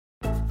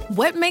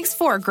What makes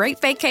for a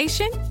great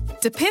vacation?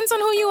 Depends on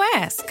who you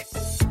ask.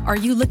 Are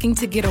you looking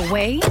to get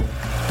away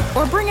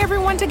or bring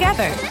everyone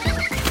together?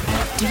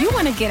 Do you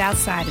want to get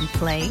outside and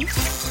play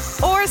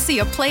or see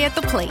a play at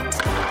the plate?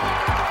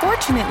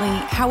 Fortunately,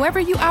 however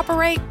you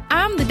operate,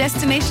 I'm the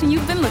destination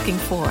you've been looking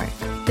for.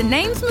 The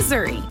name's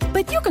Missouri,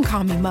 but you can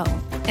call me Mo.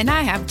 And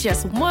I have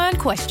just one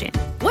question.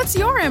 What's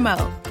your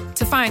MO?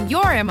 To find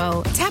your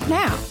MO, tap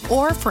now.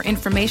 Or for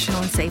information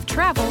on safe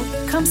travel,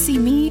 come see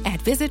me at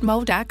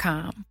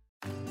visitmo.com.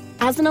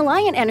 As an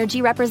Alliant Energy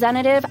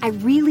representative, I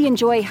really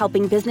enjoy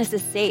helping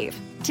businesses save.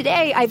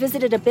 Today, I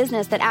visited a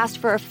business that asked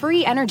for a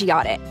free energy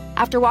audit.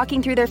 After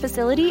walking through their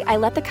facility, I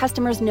let the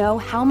customers know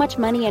how much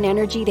money and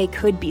energy they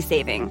could be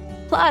saving.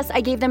 Plus,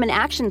 I gave them an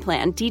action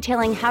plan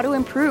detailing how to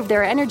improve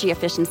their energy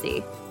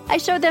efficiency. I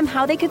showed them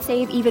how they could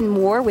save even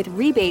more with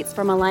rebates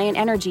from Alliant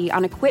Energy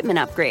on equipment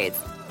upgrades.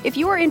 If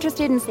you are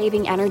interested in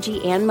saving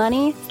energy and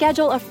money,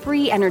 schedule a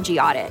free energy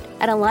audit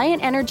at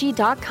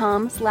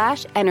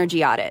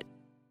alliantenergy.com/energy audit.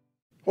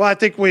 Well, I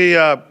think we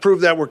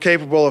proved that we're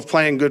capable of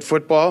playing good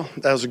football.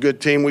 That was a good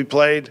team we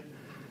played.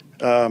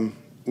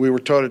 We were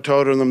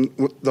toe-to-toe to them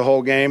the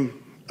whole game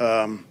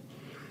and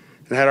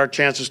had our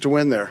chances to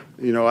win there.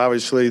 You know,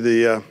 obviously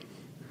the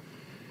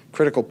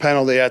critical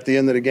penalty at the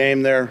end of the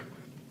game there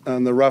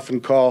on the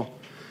roughing call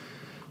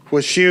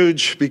was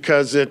huge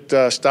because it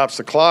stops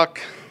the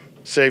clock,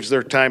 saves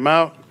their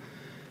timeout,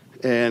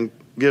 and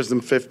gives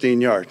them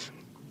 15 yards.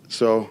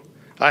 So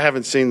I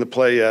haven't seen the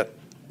play yet,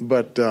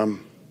 but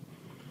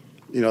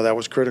that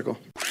was critical.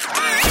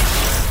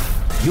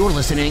 You're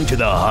listening to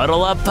the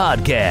Huddle Up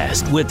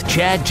Podcast with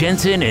Chad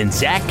Jensen and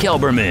Zach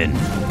Kelberman.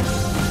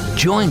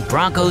 Join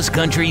Broncos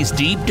Country's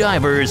deep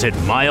divers at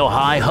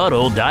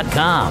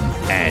milehighhuddle.com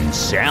and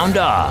sound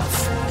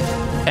off.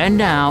 And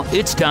now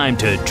it's time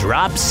to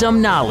drop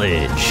some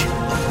knowledge.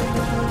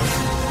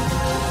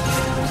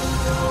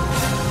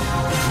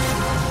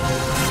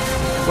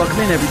 Welcome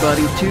in,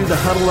 everybody, to the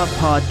Huddle Up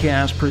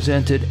Podcast,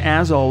 presented,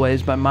 as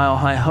always, by Mile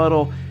High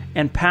Huddle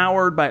and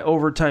powered by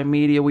Overtime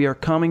Media. We are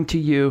coming to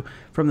you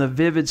from the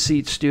Vivid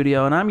Seats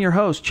studio, and I'm your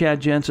host, Chad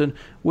Jensen.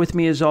 With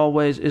me, as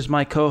always, is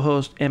my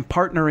co-host and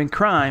partner in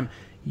crime.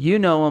 You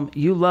know him,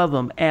 you love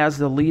him, as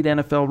the lead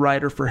NFL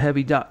writer for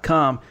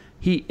Heavy.com.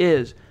 He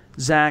is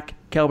Zach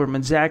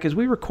Kelberman. Zach, as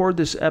we record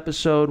this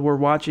episode, we're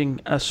watching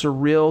a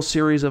surreal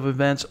series of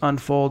events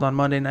unfold on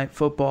Monday Night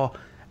Football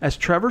as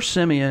Trevor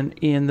Siemian,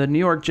 in the New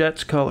York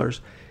Jets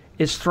colors,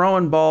 is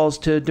throwing balls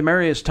to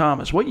Demaryius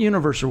Thomas. What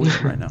universe are we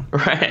in right now?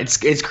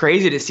 Right. It's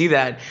crazy to see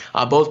that.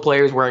 Both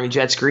players wearing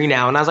Jets green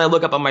now. And as I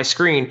look up on my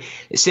screen,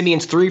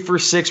 Siemian's 3 for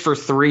 6 for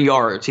 3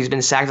 yards. He's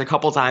been sacked a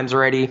couple times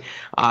already.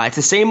 It's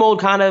the same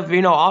old kind of,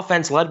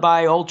 offense led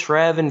by old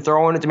Trev and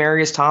throwing to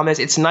Demaryius Thomas.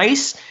 It's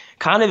nice.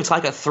 It's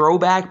like a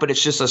throwback, but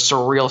it's just a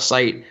surreal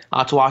sight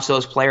to watch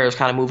those players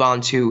kind of move on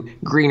to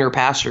greener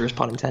pastures,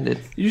 pun intended.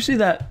 Did you see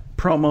that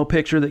promo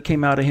picture that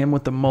came out of him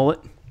with the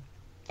mullet?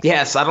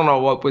 Yes, I don't know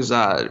what was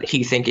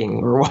he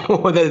thinking, or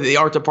what the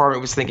art department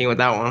was thinking with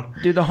that one.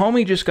 Dude, the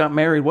homie just got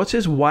married. What's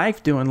his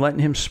wife doing letting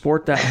him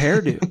sport that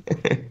hairdo?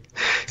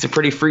 It's a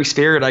pretty free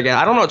spirit, I guess.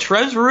 I don't know.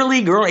 Trev's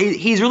really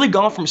he's really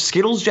gone from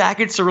Skittles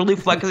jackets to really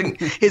flexing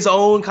his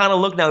own kind of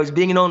look now. He's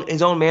being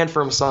his own man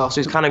for himself, so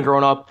he's kind of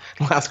grown up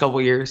in the last couple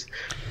of years.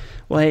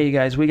 Well, hey, you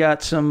guys, we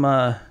got some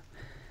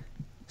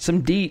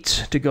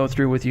deets to go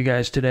through with you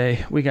guys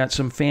today. We got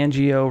some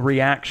Fangio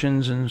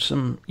reactions and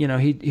some,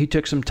 he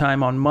took some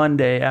time on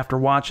Monday after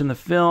watching the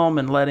film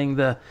and letting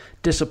the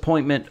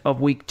disappointment of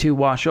week 2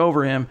 wash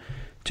over him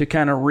to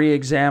kind of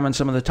re-examine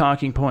some of the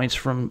talking points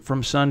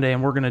from Sunday,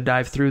 and we're going to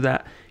dive through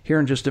that here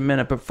in just a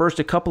minute. But first,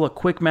 a couple of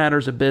quick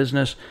matters of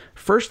business.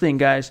 First thing,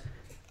 guys,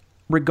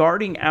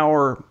 regarding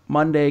our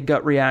Monday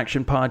Gut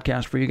Reaction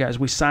podcast for you guys,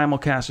 we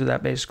simulcasted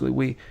that basically.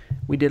 We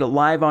did it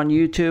live on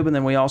YouTube, and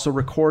then we also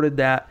recorded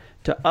that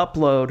to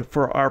upload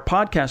for our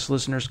podcast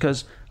listeners,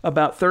 because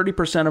about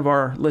 30% of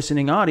our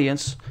listening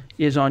audience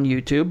is on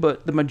YouTube,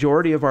 but the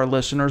majority of our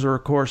listeners are,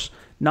 of course,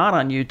 not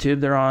on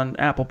YouTube. They're on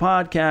Apple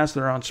Podcasts,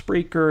 they're on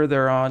Spreaker,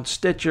 they're on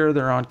Stitcher,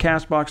 they're on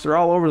CastBox, they're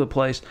all over the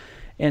place.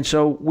 And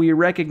so we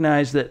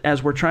recognize that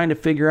as we're trying to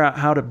figure out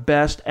how to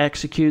best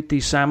execute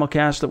these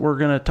simulcasts that we're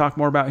going to talk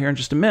more about here in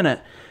just a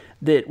minute,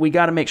 that we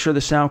got to make sure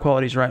the sound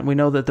quality is right. And we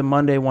know that the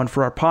Monday one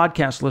for our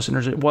podcast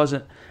listeners, it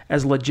wasn't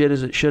as legit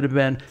as it should have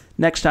been.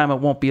 Next time it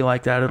won't be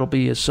like that. It'll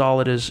be as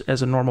solid as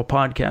a normal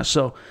podcast.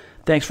 So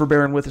thanks for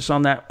bearing with us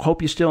on that.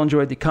 Hope you still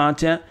enjoyed the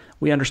content.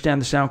 We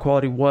understand the sound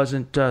quality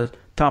wasn't top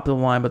of the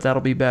line, but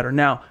that'll be better.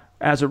 Now,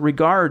 as it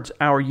regards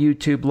our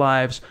YouTube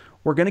lives,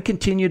 we're going to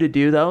continue to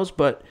do those,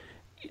 but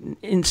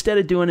instead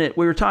of doing it,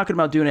 we were talking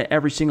about doing it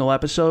every single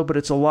episode, but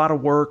it's a lot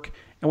of work,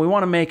 and we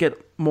want to make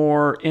it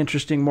more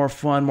interesting, more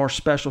fun, more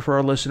special for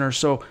our listeners.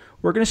 So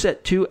we're going to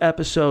set 2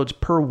 episodes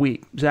per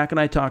week. Zach and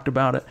I talked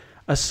about it,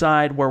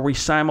 aside where we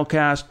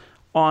simulcast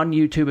on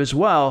YouTube as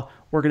well.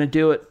 We're going to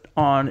do it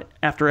on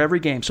after every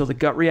game. So the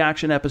Gut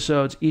Reaction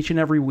episodes each and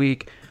every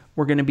week,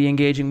 we're going to be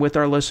engaging with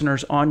our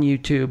listeners on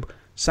YouTube,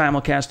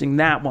 simulcasting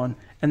that one.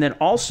 And then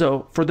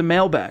also for the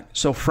mailbag.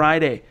 So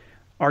Friday,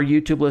 our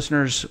YouTube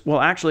listeners, well,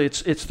 actually,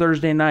 it's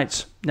Thursday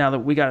nights now that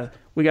we gotta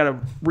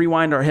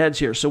rewind our heads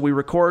here. So we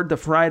record the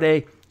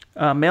Friday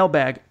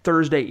mailbag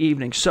Thursday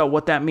evening. So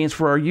what that means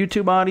for our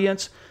YouTube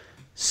audience,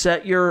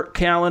 set your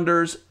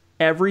calendars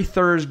every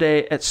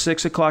Thursday at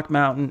 6 o'clock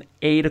Mountain,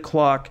 8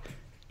 o'clock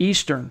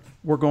Eastern.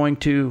 We're going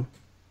to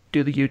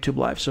do the YouTube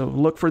Live. So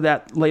look for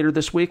that later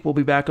this week. We'll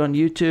be back on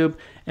YouTube.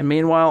 And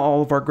meanwhile,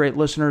 all of our great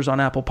listeners on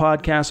Apple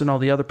Podcasts and all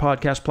the other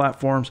podcast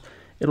platforms,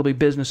 it'll be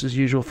business as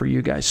usual for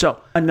you guys. So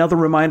another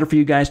reminder for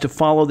you guys to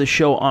follow the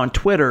show on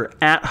Twitter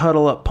at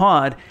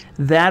HuddleUpPod.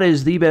 That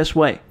is the best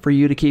way for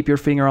you to keep your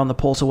finger on the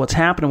pulse of what's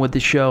happening with the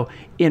show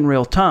in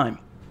real time.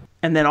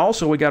 And then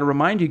also, we got to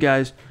remind you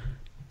guys,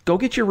 go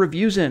get your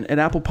reviews in at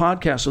Apple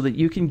Podcasts so that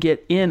you can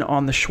get in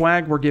on the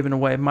swag we're giving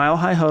away. Mile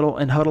High Huddle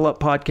and Huddle Up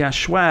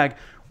Podcast swag.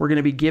 We're going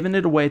to be giving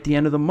it away at the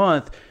end of the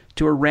month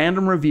to a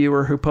random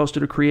reviewer who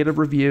posted a creative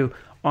review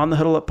on the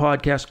Huddle Up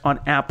Podcast on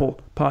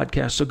Apple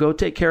Podcasts. So go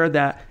take care of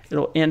that.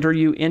 It'll enter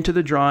you into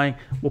the drawing.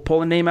 We'll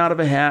pull a name out of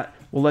a hat.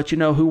 We'll let you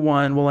know who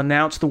won. We'll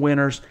announce the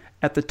winners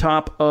at the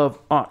top of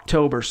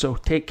October. So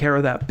take care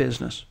of that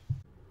business.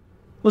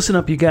 Listen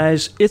up, you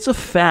guys. It's a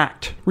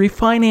fact.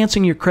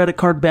 Refinancing your credit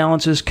card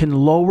balances can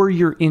lower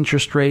your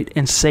interest rate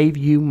and save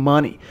you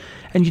money.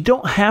 And you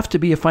don't have to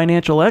be a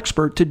financial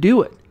expert to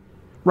do it.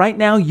 Right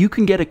now, you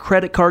can get a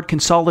credit card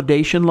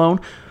consolidation loan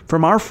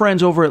from our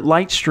friends over at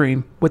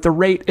Lightstream with a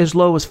rate as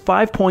low as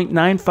 5.95%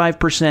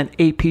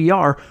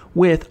 APR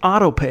with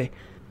AutoPay.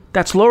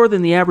 That's lower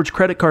than the average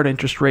credit card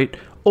interest rate,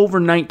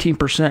 over 19%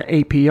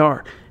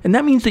 APR. And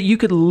that means that you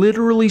could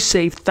literally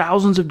save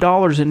thousands of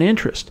dollars in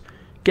interest.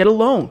 Get a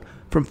loan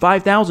from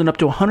 $5,000 up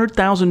to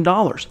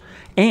 $100,000.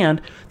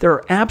 And there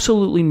are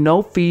absolutely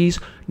no fees,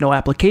 no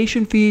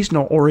application fees,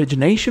 no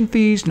origination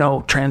fees,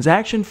 no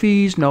transaction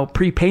fees, no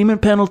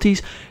prepayment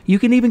penalties. You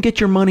can even get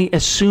your money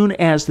as soon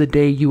as the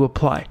day you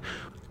apply.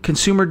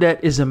 Consumer debt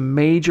is a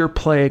major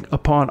plague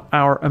upon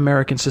our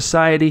American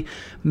society.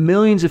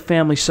 Millions of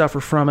families suffer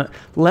from it.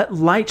 Let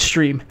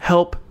Lightstream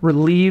help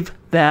relieve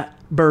that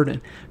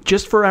burden.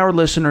 Just for our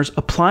listeners,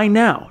 apply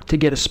now to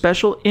get a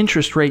special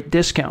interest rate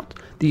discount.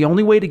 The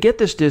only way to get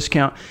this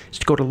discount is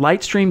to go to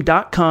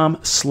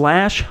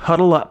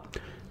lightstream.com/huddleup.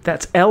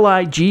 That's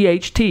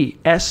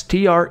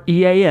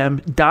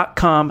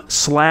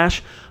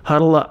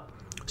lightstream.com/huddleup.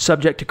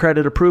 Subject to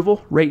credit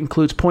approval. Rate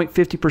includes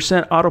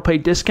 0.50%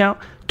 autopay discount.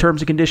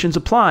 Terms and conditions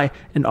apply,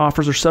 and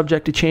offers are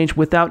subject to change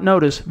without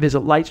notice. Visit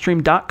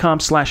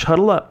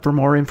lightstream.com/huddleup for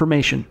more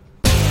information.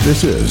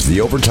 This is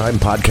the Overtime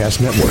Podcast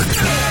Network.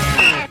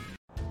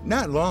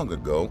 Not long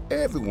ago,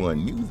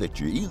 everyone knew that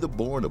you're either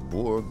born a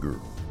boy or a girl.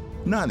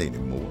 Not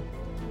anymore.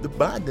 The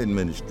Biden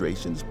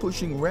administration is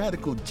pushing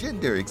radical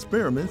gender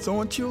experiments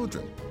on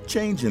children,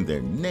 changing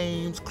their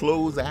names,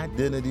 clothes,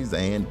 identities,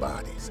 and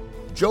bodies.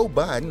 Joe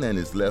Biden and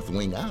his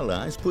left-wing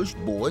allies push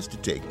boys to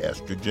take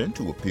estrogen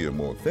to appear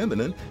more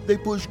feminine. They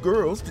push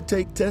girls to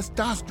take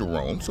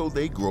testosterone so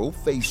they grow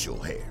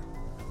facial hair.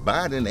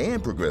 Biden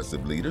and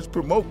progressive leaders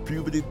promote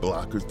puberty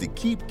blockers to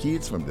keep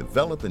kids from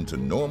developing to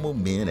normal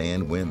men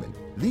and women.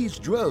 These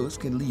drugs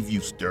can leave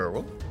you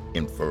sterile,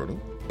 infertile,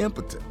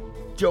 impotent.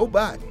 Joe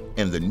Biden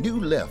and the new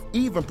left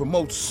even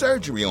promote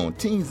surgery on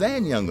teens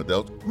and young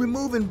adults,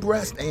 removing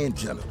breasts and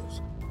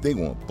genitals. They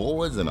want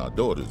boys in our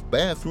daughters'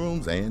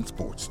 bathrooms and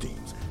sports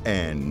teams.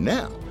 And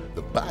now,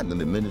 the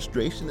Biden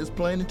administration is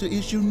planning to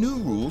issue new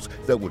rules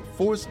that would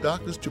force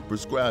doctors to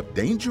prescribe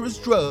dangerous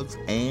drugs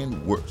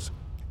and worse.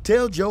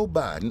 Tell Joe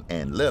Biden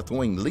and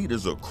left-wing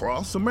leaders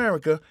across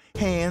America,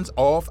 hands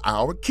off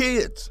our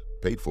kids.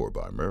 Paid for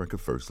by America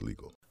First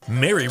Legal.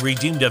 Mary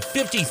redeemed a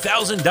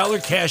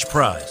 $50,000 cash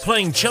prize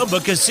playing Chumba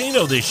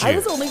Casino this year. I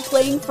was only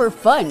playing for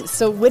fun,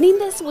 so winning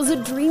this was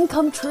a dream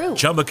come true.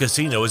 Chumba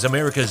Casino is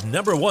America's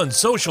 #1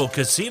 social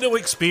casino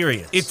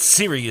experience. It's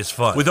serious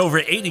fun. With over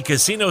 80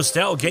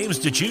 casino-style games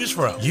to choose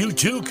from, you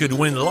too could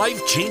win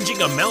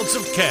life-changing amounts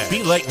of cash.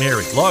 Be like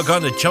Mary. Log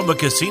on to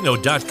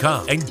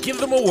ChumbaCasino.com and give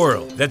them a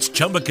whirl. That's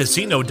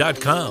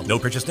ChumbaCasino.com. No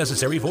purchase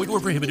necessary. Void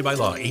where prohibited by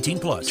law.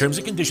 18+. Terms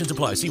and conditions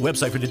apply. See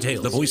website for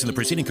details. The voice in the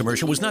preceding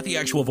commercial was not the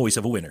actual voice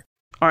of a winner.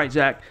 All right,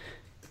 Zach,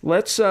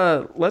 let's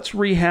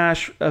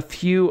rehash a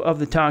few of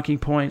the talking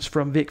points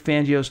from Vic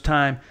Fangio's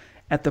time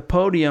at the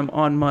podium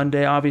on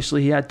Monday.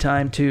 Obviously, he had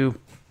time to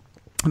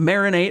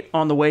marinate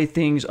on the way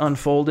things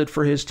unfolded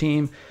for his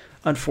team,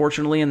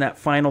 unfortunately, in that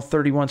final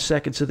 31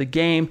 seconds of the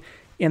game.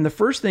 And the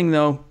first thing,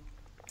 though,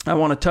 I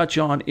want to touch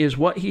on is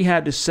what he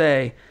had to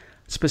say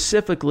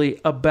specifically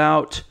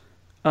about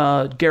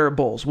Garett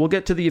Bolles. We'll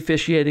get to the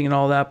officiating and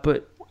all that,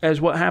 but as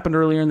what happened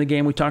earlier in the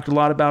game, we talked a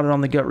lot about it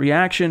on the Gut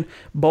Reaction.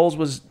 Bolles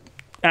was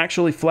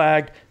actually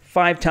flagged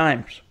 5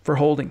 times for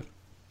holding.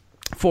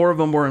 4 of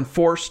them were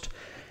enforced.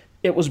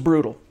 It was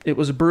brutal. It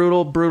was a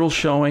brutal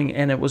showing,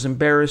 and it was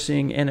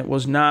embarrassing, and it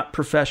was not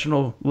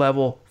professional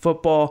level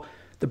football.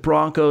 The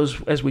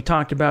Broncos, as we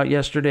talked about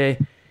yesterday,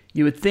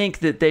 you would think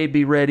that they'd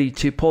be ready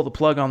to pull the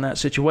plug on that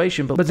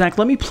situation. But Zach,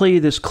 let me play you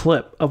this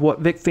clip of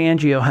what Vic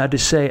Fangio had to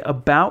say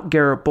about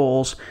Garett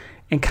Bolles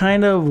and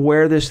kind of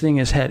where this thing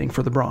is heading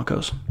for the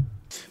Broncos.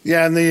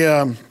 Yeah, in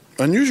the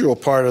unusual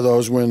part of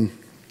those when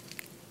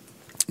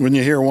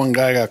you hear one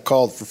guy got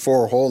called for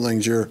 4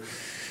 holdings, your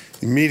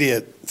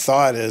immediate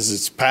thought is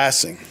it's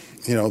passing.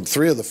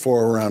 3 of the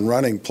 4 were on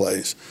running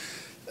plays.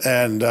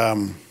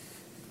 And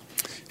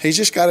he's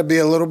just got to be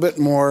a little bit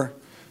more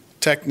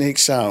technique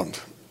sound,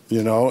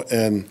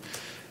 and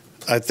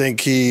I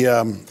think he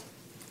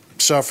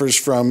suffers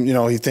from,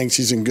 he thinks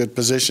he's in good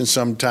position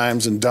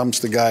sometimes and dumps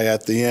the guy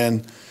at the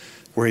end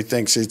where he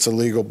thinks it's a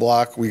legal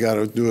block. We got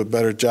to do a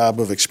better job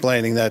of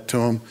explaining that to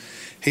him.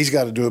 He's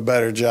got to do a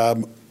better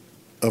job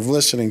of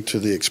listening to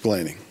the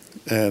explaining,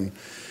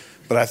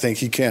 but I think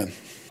he can.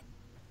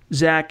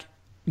 Zach,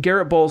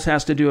 Garrett Bowles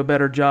has to do a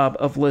better job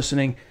of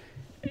listening.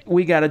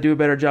 We got to do a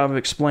better job of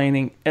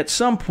explaining. At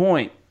some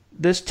point,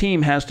 this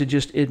team has to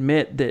just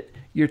admit that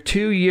you're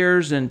 2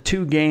 years and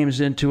 2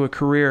 games into a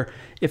career.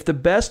 If the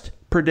best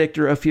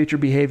predictor of future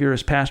behavior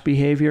is past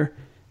behavior,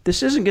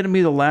 this isn't going to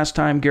be the last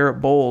time Garrett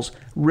Bowles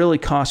really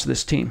costs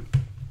this team.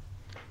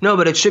 No,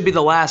 but it should be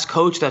the last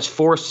coach that's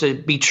forced to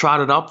be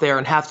trotted up there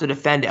and have to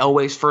defend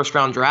Elway's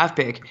first-round draft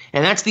pick.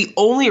 And that's the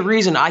only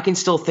reason I can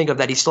still think of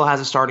that he still has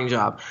a starting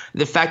job.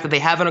 The fact that they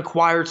haven't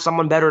acquired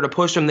someone better to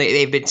push him,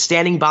 they've been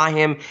standing by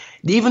him,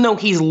 even though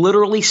he's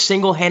literally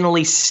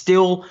single-handedly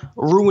still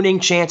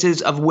ruining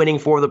chances of winning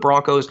for the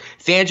Broncos.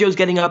 Fangio's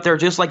getting up there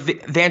just like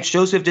Vance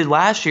Joseph did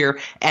last year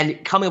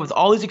and coming up with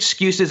all these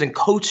excuses and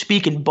coach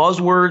speak and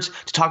buzzwords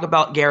to talk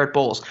about Garrett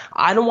Bowles.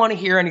 I don't want to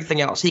hear anything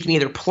else. He can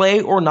either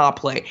play or not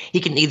play. He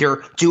can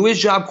either do his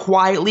job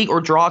quietly or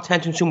draw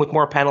attention to him with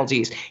more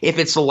penalties. If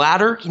it's the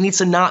latter, he needs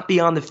to not be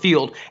on the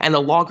field. And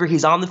the longer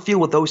he's on the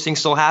field with those things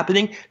still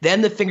happening,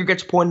 then the finger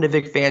gets pointed to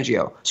Vic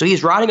Fangio. So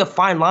he's riding a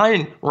fine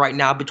line right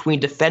now between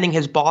defending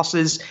his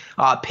boss's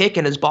pick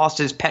and his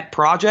boss's pet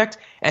project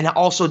and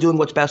also doing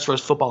what's best for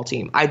his football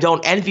team. I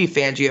don't envy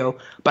Fangio,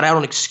 but I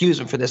don't excuse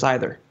him for this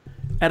either.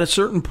 At a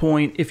certain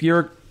point, if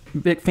you're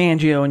Vic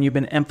Fangio and you've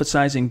been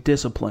emphasizing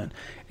discipline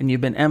and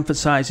you've been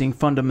emphasizing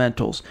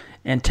fundamentals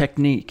and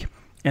technique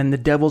and the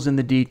devil's in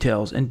the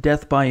details and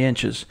death by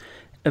inches,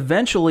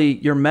 eventually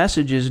your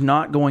message is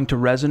not going to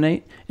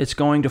resonate. It's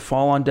going to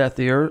fall on deaf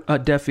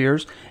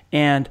ears,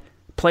 and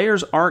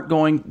players aren't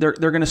going, they're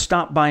going to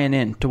stop buying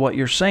in to what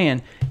you're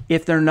saying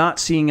if they're not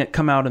seeing it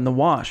come out in the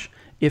wash.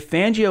 If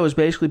Fangio is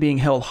basically being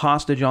held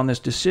hostage on this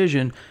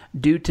decision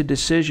due to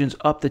decisions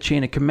up the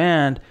chain of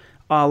command,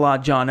 a la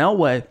John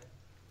Elway,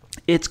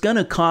 it's going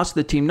to cost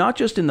the team, not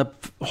just in the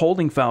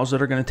holding fouls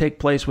that are going to take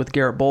place with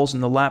Garrett Bowles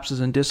and the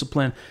lapses in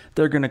discipline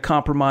that are going to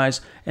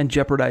compromise and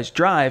jeopardize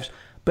drives,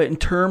 but in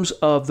terms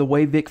of the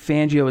way Vic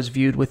Fangio is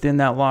viewed within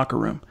that locker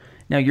room.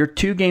 Now, you're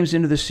 2 games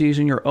into the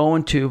season, you're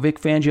 0-2. Vic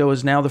Fangio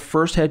is now the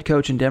first head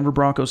coach in Denver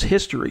Broncos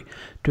history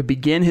to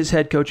begin his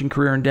head coaching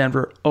career in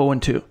Denver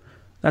 0-2.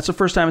 That's the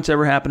first time it's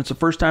ever happened. It's the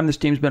first time this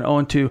team's been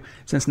 0-2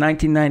 since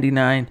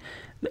 1999.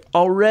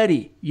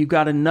 Already, you've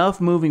got enough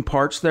moving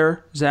parts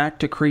there, Zach,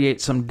 to create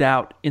some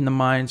doubt in the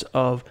minds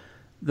of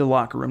the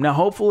locker room. Now,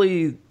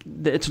 hopefully,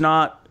 it's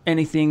not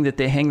anything that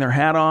they hang their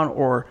hat on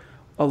or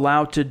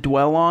allow to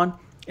dwell on,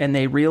 and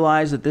they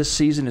realize that this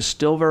season is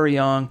still very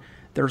young.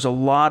 There's a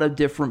lot of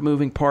different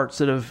moving parts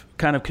that have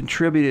kind of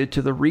contributed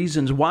to the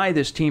reasons why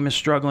this team is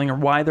struggling or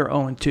why they're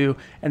 0-2,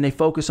 and they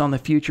focus on the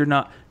future,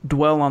 not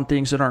dwell on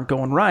things that aren't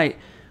going right.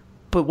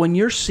 But when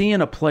you're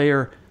seeing a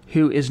player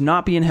who is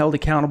not being held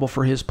accountable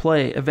for his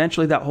play,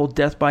 eventually that whole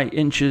death by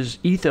inches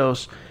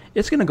ethos,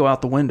 it's going to go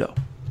out the window.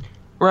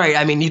 Right.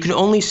 I mean, you can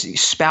only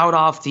spout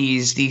off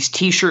these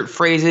T-shirt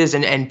phrases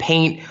and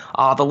paint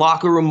the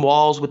locker room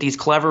walls with these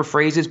clever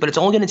phrases, but it's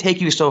only going to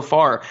take you so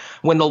far.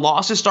 When the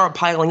losses start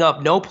piling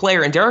up, no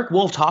player, and Derek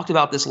Wolfe talked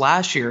about this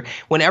last year,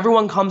 when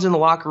everyone comes in the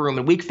locker room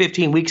in week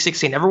 15, week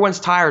 16, everyone's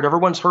tired,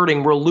 everyone's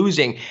hurting, we're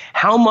losing.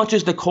 How much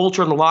is the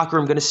culture in the locker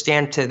room going to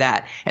stand to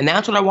that? And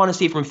that's what I want to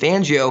see from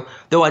Fangio,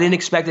 though I didn't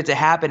expect it to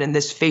happen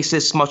and face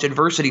this much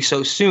adversity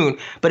so soon.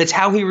 But it's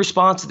how he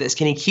responds to this.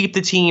 Can he keep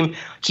the team,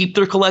 keep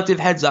their collective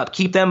heads up,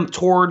 keep them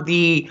toward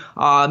the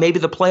maybe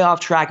the playoff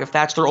track if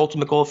that's their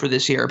ultimate goal for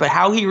this year? But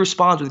how he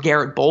responds with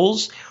Garrett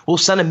Bowles will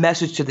send a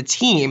message to the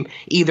team.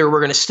 Either we're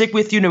going to stick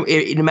with you no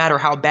matter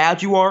how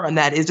bad you are, and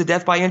that is a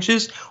death by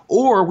inches,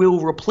 or we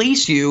will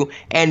replace you,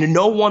 and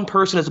no one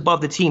person is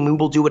above the team. We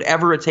will do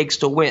whatever it takes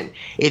to win.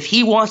 If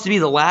he wants to be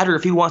the latter,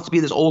 if he wants to be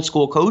this old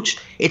school coach,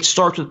 it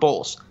starts with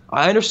Bowles.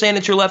 I understand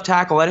it's your left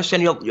tackle. I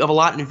understand you have a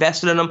lot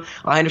invested in him.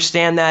 I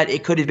understand that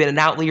it could have been an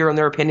outlier in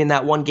their opinion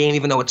that one game,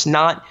 even though it's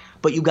not.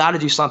 But you got to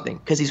do something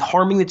because he's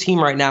harming the team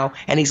right now,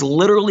 and he's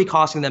literally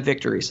costing them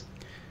victories.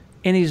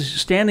 And he's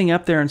standing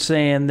up there and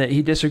saying that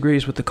he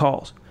disagrees with the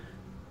calls.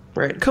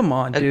 Right. Come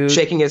on, dude. And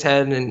shaking his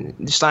head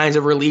and signs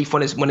of relief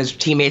when his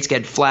teammates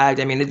get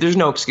flagged. I mean, there's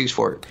no excuse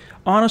for it.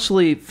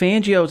 Honestly,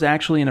 Fangio is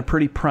actually in a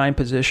pretty prime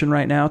position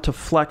right now to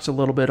flex a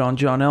little bit on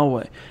John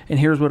Elway. And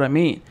here's what I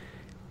mean.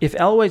 If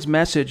Elway's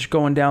message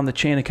going down the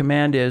chain of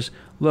command is,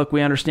 look,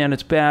 we understand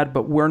it's bad,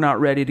 but we're not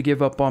ready to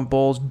give up on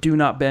Bowles. Do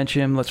not bench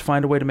him. Let's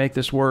find a way to make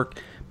this work.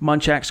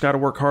 Munchak's got to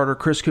work harder.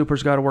 Chris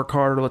Cooper's got to work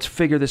harder. Let's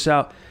figure this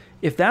out.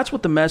 If that's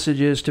what the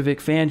message is to Vic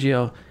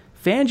Fangio,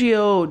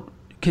 Fangio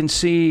can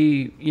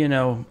see,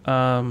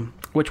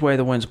 which way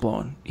the wind's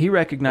blowing. He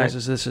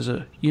recognizes this as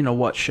a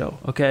you-know-what show,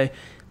 okay?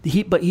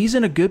 But he's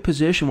in a good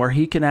position where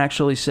he can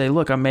actually say,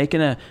 look, I'm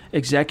making an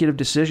executive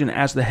decision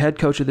as the head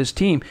coach of this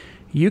team.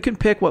 You can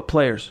pick what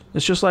players.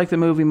 It's just like the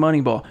movie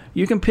Moneyball.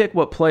 You can pick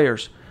what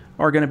players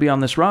are going to be on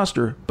this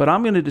roster, but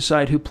I'm going to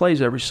decide who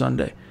plays every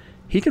Sunday.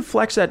 He can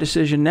flex that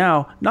decision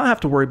now, not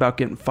have to worry about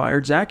getting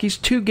fired. Zach, he's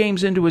 2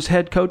 games into his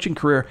head coaching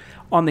career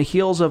on the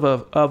heels of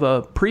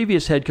a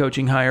previous head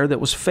coaching hire that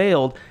was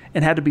failed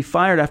and had to be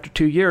fired after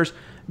 2 years.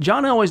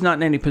 John Elway's not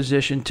in any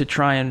position to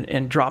try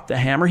and drop the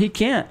hammer. He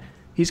can't.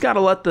 He's got to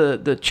let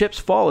the chips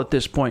fall at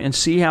this point and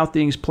see how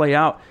things play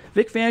out.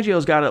 Vic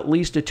Fangio's got at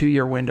least a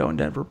 2-year window in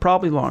Denver,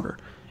 probably longer.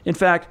 In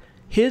fact,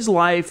 his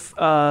life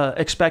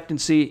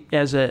expectancy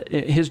as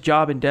his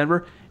job in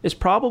Denver is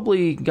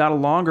probably got a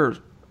longer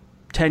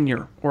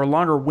tenure or a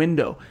longer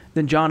window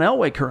than John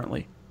Elway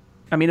currently.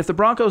 I mean, if the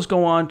Broncos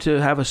go on to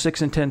have a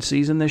 6-10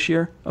 season this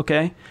year,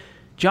 okay,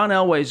 John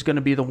Elway is going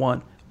to be the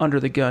one under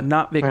the gun,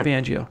 not Vic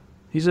Fangio.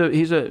 He's a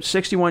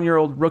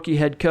 61-year-old rookie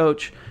head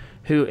coach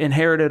who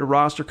inherited a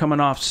roster coming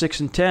off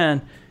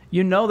 6-10.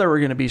 You know there were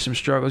going to be some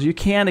struggles. You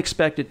can't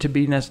expect it to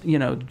be,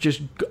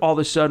 just all of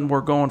a sudden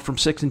we're going from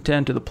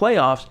 6-10 to the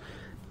playoffs.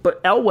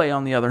 But Elway,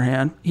 on the other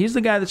hand, he's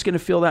the guy that's going to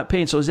feel that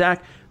pain. So,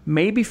 Zach,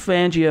 maybe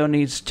Fangio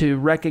needs to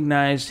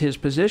recognize his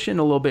position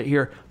a little bit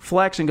here,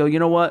 flex and go, you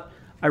know what?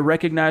 I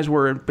recognize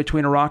we're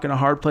between a rock and a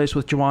hard place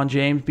with Juwan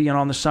James being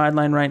on the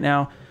sideline right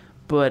now,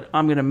 but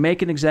I'm going to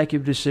make an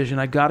executive decision.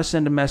 I got to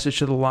send a message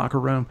to the locker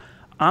room.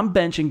 I'm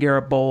benching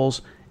Garrett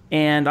Bowles,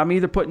 and I'm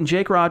either putting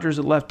Jake Rodgers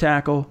at left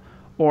tackle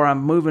or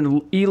I'm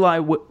moving Eli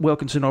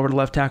Wilkinson over to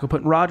left tackle,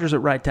 putting Rodgers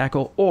at right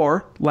tackle,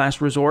 or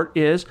last resort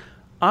is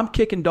I'm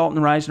kicking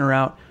Dalton Reisner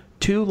out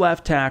to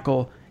left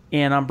tackle,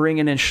 and I'm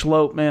bringing in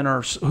Schlotman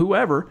or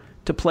whoever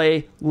to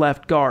play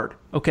left guard,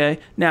 okay?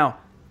 Now,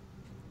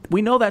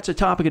 we know that's a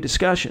topic of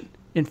discussion.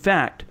 In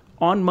fact,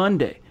 on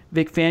Monday,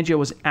 Vic Fangio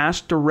was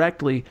asked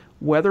directly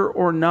whether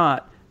or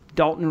not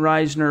Dalton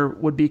Reisner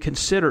would be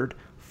considered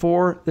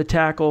for the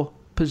tackle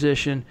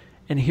position,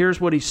 and here's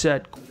what he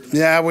said.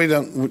 Yeah,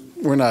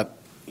 we're not,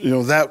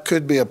 that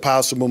could be a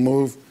possible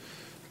move,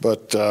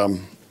 but,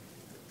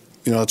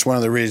 it's one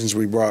of the reasons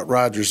we brought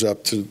Rodgers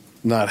up to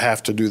not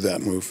have to do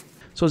that move.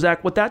 So,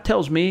 Zach, what that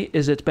tells me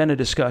is it's been a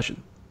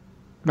discussion,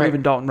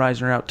 moving Dalton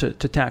Reisner out to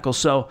tackle.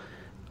 So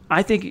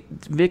I think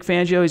Vic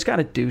Fangio, he's got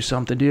to do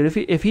something, dude.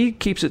 If he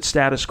keeps it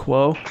status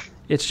quo,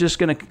 it's just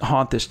going to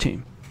haunt this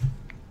team.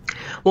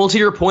 Well, to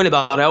your point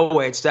about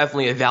Elway, it's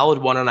definitely a valid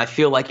one, and I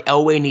feel like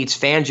Elway needs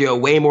Fangio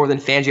way more than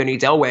Fangio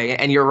needs Elway.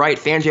 And you're right,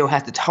 Fangio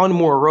has a ton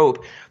more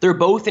rope. They're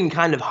both in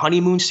kind of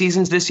honeymoon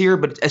seasons this year,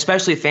 but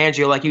especially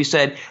Fangio, like you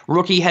said,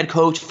 rookie head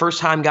coach,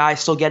 first-time guy,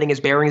 still getting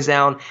his bearings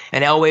down.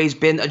 And Elway's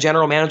been a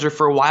general manager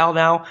for a while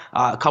now,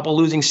 a couple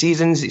losing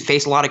seasons, he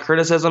faced a lot of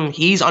criticism.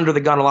 He's under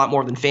the gun a lot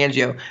more than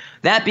Fangio.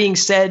 That being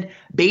said,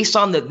 based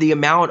on the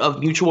amount of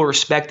mutual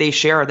respect they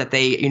share that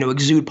they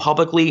exude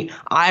publicly,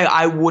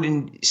 I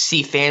wouldn't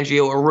see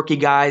Fangio, a rookie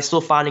guy,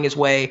 still finding his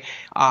way,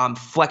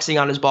 flexing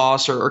on his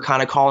boss or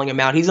kind of calling him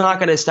out. He's not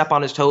going to step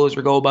on his toes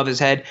or go above his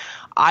head.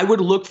 I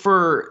would look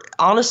for,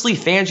 honestly,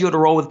 Fangio to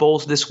roll with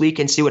Bowles this week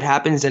and see what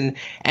happens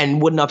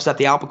and wouldn't upset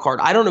the apple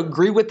cart. I don't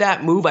agree with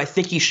that move. I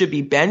think he should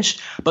be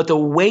benched, but the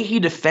way he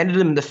defended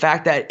him, the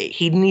fact that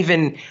he didn't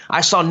even –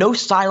 I saw no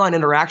sideline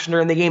interaction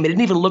during the game. It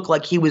didn't even look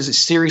like he was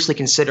seriously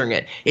considering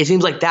it. It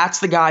seems like that's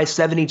the guy,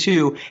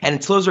 72, and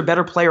until there's a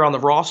better player on the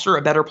roster,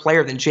 a better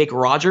player than Jake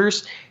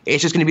Rodgers,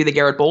 it's just going to be the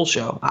Garrett Bowles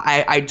show.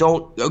 I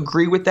don't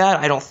agree with that.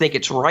 I don't think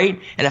it's right.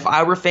 And if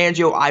I were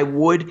Fangio, I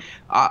would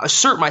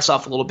assert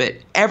myself a little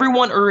bit.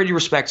 Everyone already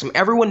respects him.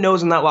 Everyone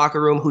knows in that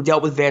locker room who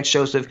dealt with Vance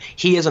Joseph,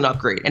 he is an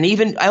upgrade. And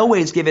even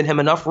Elway's given him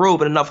enough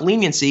rope and enough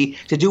leniency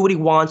to do what he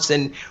wants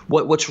and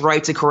what's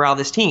right to corral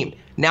this team.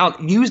 Now,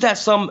 use that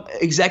some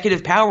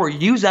executive power,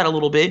 use that a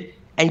little bit,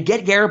 and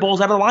get Garrett Bowles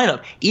out of the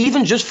lineup,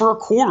 even just for a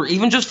quarter,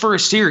 even just for a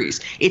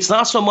series. It's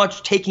not so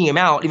much taking him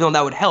out, even though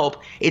that would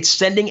help. It's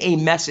sending a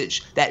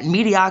message that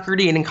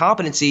mediocrity and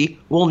incompetency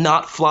will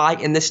not fly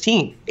in this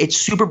team. It's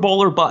Super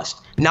Bowl or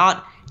bust,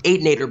 not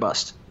 8-8 or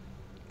bust.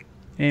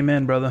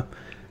 Amen, brother.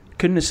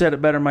 Couldn't have said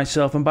it better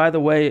myself. And by the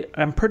way,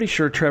 I'm pretty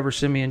sure Trevor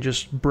Siemian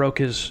just broke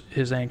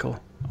his ankle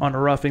on a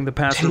roughing the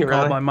passer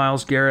called by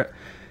Myles Garrett.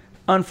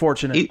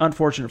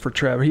 Unfortunate for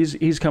Trevor.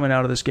 He's coming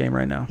out of this game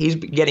right now. He's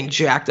getting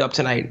jacked up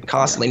tonight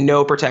constantly. Yeah.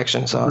 No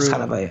protection, so it's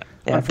kind of a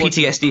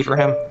PTSD for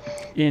him.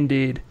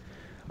 Indeed.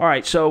 All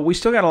right, so we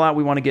still got a lot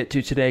we want to get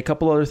to today. A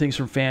couple other things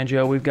from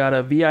Fangio. We've got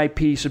a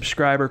VIP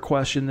subscriber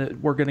question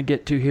that we're going to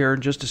get to here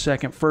in just a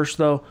second. First,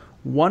 though,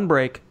 one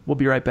break. We'll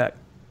be right back.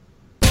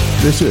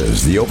 This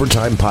is the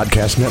Overtime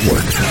Podcast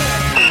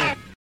Network.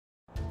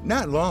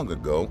 Not long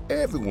ago,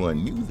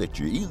 everyone knew that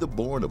you're either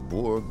born a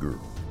boy or a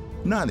girl.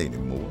 Not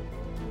anymore.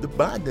 The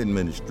Biden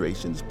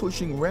administration is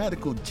pushing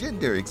radical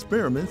gender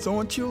experiments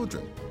on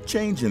children,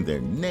 changing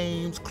their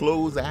names,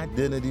 clothes,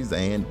 identities,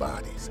 and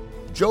bodies.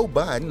 Joe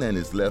Biden and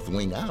his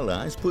left-wing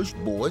allies pushed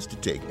boys to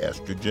take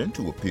estrogen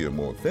to appear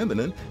more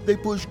feminine. They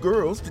push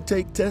girls to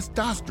take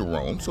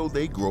testosterone so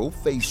they grow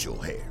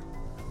facial hair.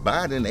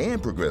 Biden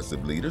and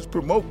progressive leaders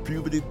promote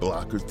puberty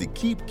blockers to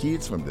keep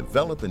kids from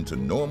developing to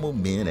normal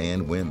men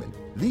and women.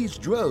 These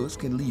drugs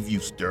can leave you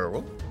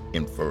sterile,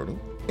 infertile,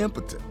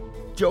 impotent.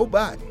 Joe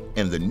Biden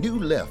and the New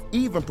Left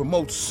even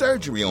promote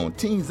surgery on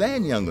teens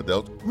and young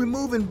adults,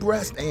 removing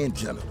breasts and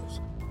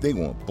genitals. They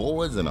want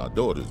boys in our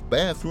daughters'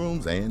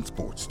 bathrooms and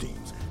sports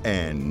teams.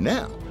 And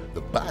now,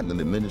 the Biden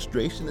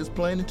administration is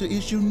planning to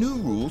issue new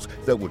rules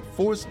that would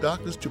force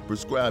doctors to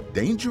prescribe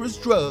dangerous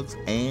drugs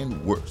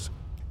and worse.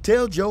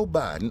 Tell Joe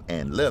Biden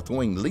and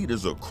left-wing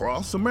leaders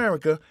across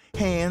America,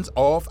 hands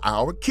off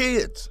our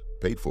kids.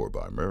 Paid for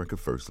by America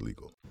First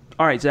Legal.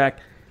 All right, Zach,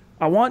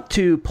 I want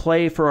to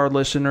play for our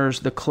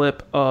listeners the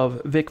clip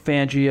of Vic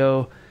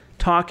Fangio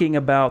talking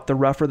about the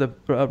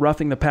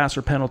roughing the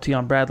passer penalty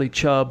on Bradley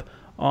Chubb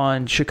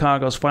on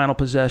Chicago's final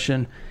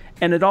possession.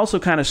 And it also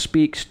kind of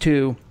speaks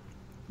to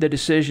the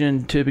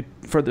decision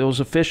for those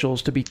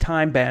officials to be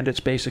time bandits,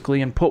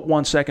 basically, and put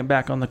 1 second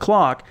back on the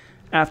clock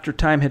after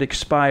time had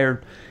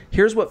expired.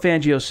 Here's what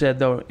Fangio said,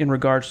 though, in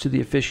regards to the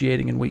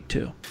officiating in Week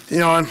 2.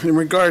 In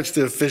regards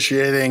to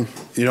officiating,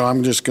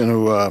 I'm just going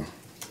to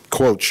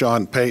quote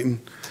Sean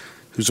Payton,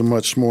 who's a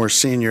much more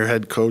senior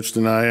head coach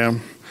than I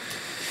am.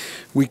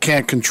 We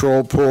can't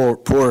control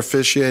poor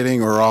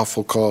officiating or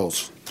awful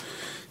calls,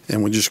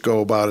 and we just go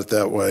about it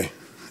that way.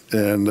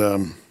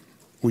 And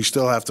we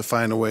still have to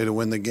find a way to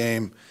win the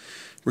game,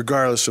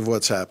 regardless of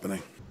what's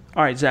happening.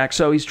 All right, Zach,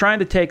 so he's trying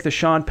to take the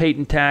Sean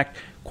Payton tack,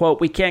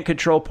 quote, we can't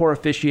control poor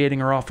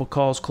officiating or awful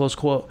calls, close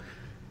quote.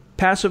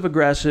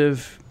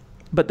 Passive-aggressive,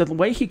 but the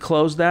way he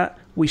closed that,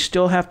 we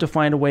still have to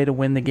find a way to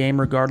win the game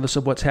regardless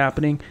of what's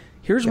happening.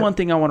 Here's one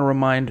thing I want to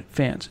remind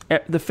fans.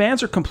 The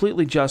fans are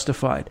completely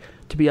justified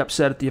to be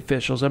upset at the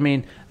officials. I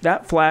mean,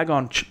 that flag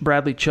on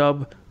Bradley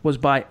Chubb was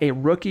by a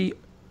rookie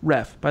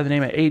ref by the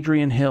name of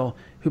Adrian Hill,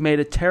 who made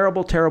a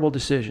terrible, terrible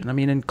decision. I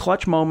mean, in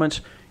clutch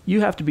moments,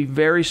 you have to be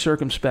very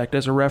circumspect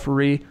as a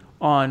referee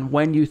on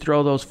when you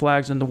throw those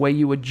flags and the way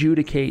you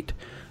adjudicate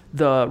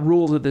the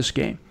rules of this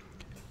game.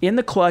 In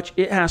the clutch,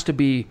 it has to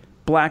be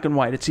black and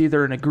white. It's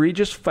either an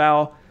egregious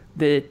foul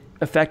that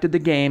affected the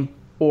game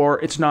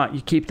or it's not.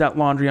 You keep that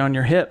laundry on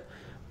your hip.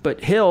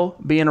 But Hill,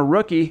 being a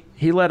rookie,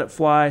 he let it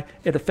fly.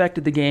 It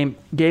affected the game,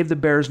 gave the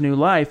Bears new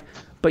life.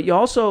 But you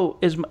also,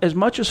 as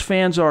much as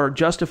fans are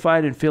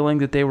justified in feeling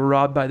that they were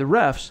robbed by the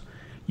refs,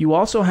 you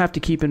also have to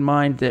keep in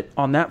mind that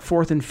on that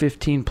 4th and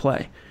 15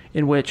 play,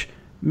 in which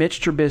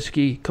Mitch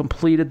Trubisky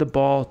completed the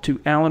ball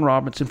to Allen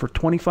Robinson for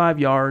 25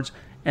 yards,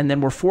 and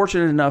then were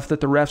fortunate enough that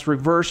the refs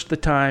reversed the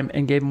time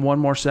and gave them 1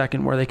 more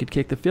second where they could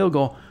kick the field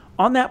goal.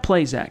 On that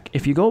play, Zach,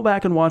 if you go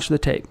back and watch the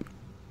tape,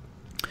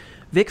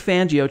 Vic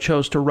Fangio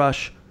chose to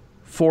rush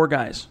 4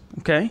 guys,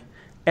 okay?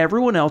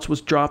 Everyone else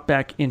was dropped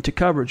back into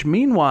coverage.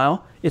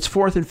 Meanwhile, it's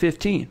 4th and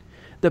 15.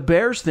 The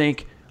Bears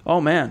think,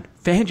 oh man,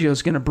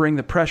 Fangio's going to bring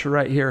the pressure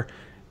right here.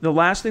 The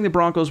last thing the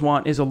Broncos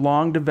want is a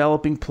long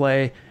developing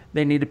play.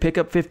 They need to pick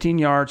up 15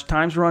 yards.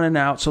 Time's running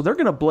out. So they're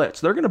going to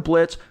blitz. They're going to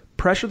blitz,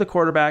 pressure the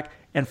quarterback,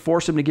 and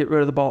force him to get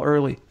rid of the ball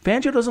early.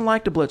 Fangio doesn't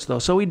like to blitz, though,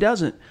 so he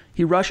doesn't.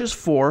 He rushes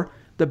 4.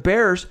 The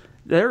Bears,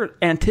 they're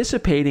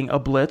anticipating a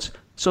blitz,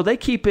 so they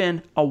keep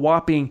in a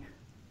whopping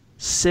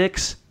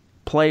 6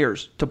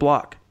 players to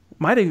block.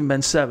 Might have even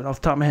been 7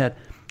 off the top of my head.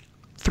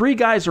 3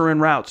 guys are in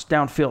routes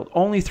downfield.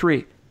 Only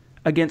 3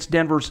 against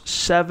Denver's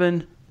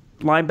 7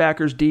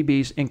 linebackers,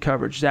 DBs in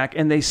coverage, Zach,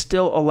 and they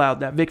still allowed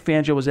that. Vic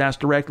Fangio was asked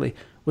directly,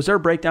 was there a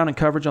breakdown in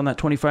coverage on that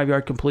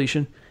 25-yard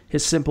completion?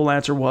 His simple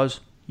answer was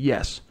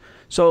yes.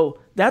 So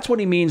that's what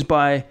he means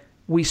by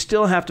we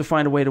still have to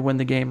find a way to win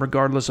the game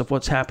regardless of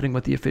what's happening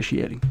with the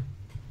officiating.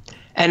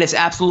 And it's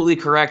absolutely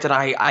correct, and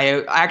I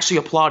actually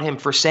applaud him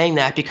for saying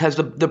that, because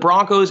the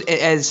Broncos,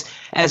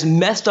 as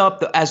messed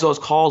up as those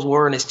calls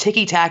were and as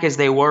ticky-tack as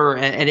they were,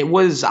 and it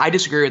was, I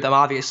disagree with them,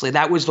 obviously.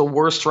 That was the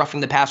worst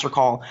roughing the passer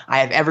call I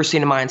have ever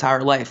seen in my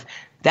entire life.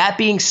 That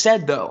being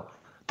said, though,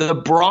 the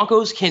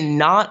Broncos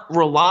cannot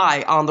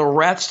rely on the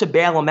refs to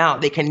bail them out.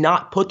 They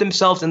cannot put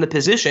themselves in the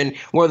position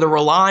where they're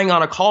relying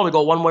on a call to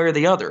go one way or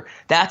the other.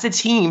 That's a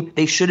team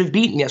they should have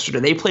beaten yesterday.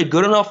 They played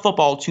good enough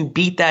football to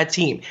beat that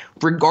team.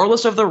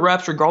 Regardless of the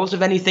refs, regardless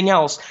of anything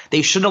else,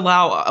 they should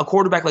allow a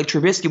quarterback like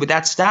Trubisky with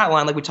that stat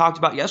line like we talked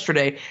about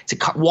yesterday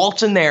to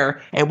waltz in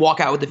there and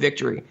walk out with the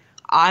victory.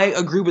 I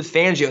agree with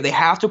Fangio. They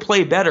have to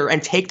play better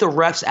and take the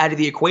refs out of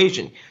the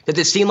equation. Does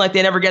it seem like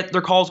they never get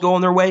their calls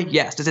going their way?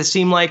 Yes. Does it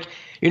seem like,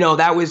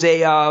 that was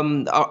a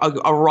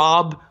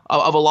rob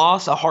of a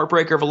loss, a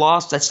heartbreaker of a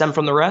loss that stemmed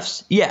from the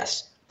refs?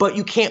 Yes. But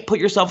you can't put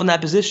yourself in that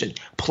position.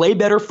 Play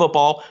better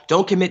football.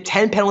 Don't commit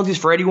 10 penalties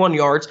for 81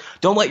 yards.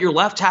 Don't let your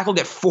left tackle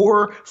get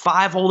 4,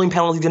 5 holding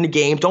penalties in a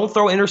game. Don't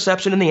throw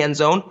interception in the end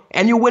zone,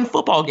 and you win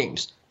football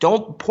games.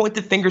 Don't point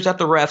the fingers at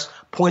the refs.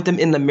 Point them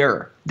in the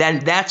mirror. Then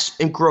that's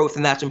growth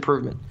and that's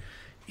improvement.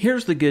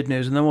 Here's the good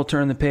news, and then we'll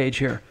turn the page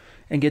here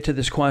and get to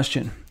this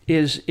question,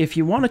 is if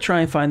you want to try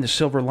and find the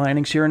silver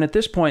linings here, and at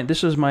this point,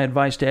 this is my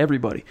advice to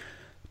everybody,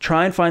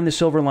 try and find the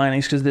silver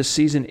linings because this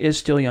season is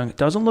still young. It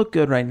doesn't look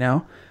good right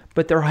now,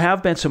 but there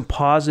have been some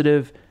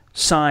positive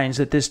signs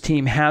that this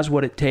team has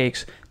what it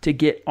takes to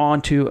get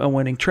onto a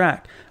winning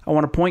track. I I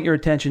want to point your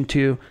attention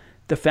to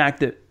the fact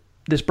that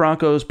this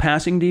Broncos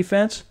passing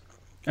defense,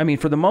 I mean,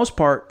 for the most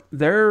part,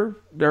 they're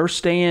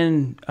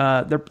staying,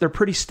 they're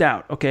pretty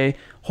stout, okay?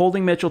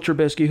 Holding Mitchell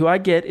Trubisky, who I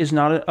get is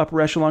not an upper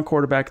echelon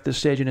quarterback at this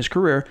stage in his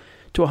career,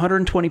 to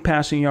 120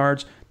 passing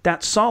yards.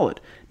 That's solid.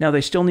 Now,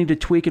 they still need to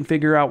tweak and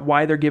figure out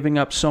why they're giving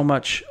up so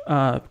much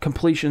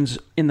completions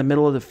in the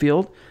middle of the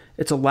field.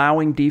 It's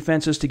allowing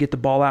defenses to get the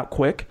ball out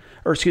quick,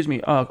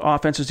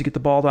 offenses to get the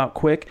ball out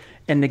quick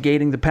and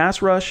negating the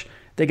pass rush.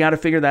 They got to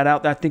figure that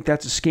out. I think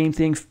that's a scheme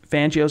thing.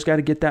 Fangio's got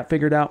to get that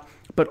figured out.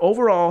 But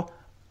overall,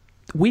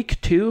 week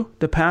 2,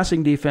 the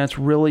passing defense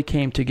really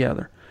came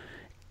together.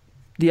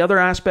 The other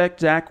aspect,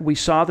 Zach, we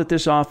saw that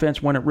this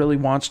offense, when it really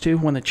wants to,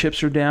 when the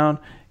chips are down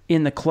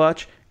in the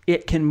clutch,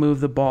 it can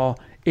move the ball.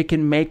 It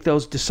can make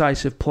those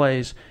decisive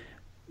plays.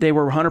 They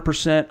were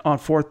 100% on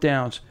fourth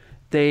downs.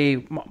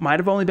 They might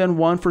have only been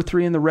 1 for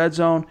 3 in the red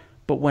zone,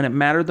 but when it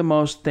mattered the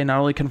most, they not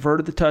only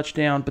converted the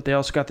touchdown, but they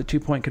also got the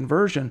 2-point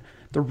conversion.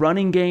 The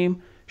running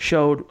game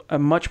showed a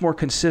much more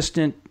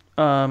consistent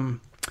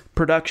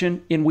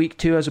production in week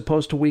 2 as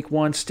opposed to week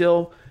 1.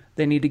 Still,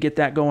 they need to get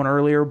that going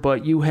earlier,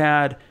 but you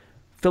had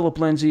Phillip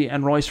Lindsay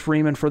and Royce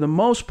Freeman for the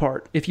most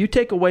part. If you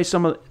take away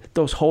some of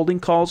those holding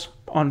calls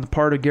on the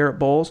part of Garrett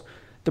Bowles,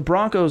 the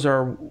Broncos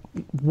are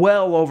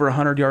well over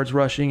 100 yards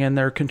rushing, and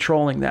they're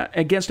controlling that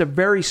against a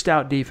very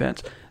stout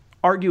defense,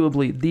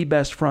 arguably the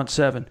best front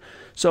seven.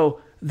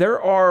 So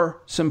there are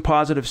some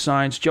positive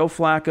signs. Joe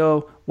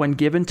Flacco, when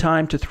given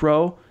time to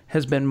throw,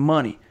 has been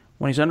money.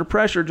 When he's under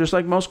pressure, just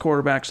like most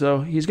quarterbacks,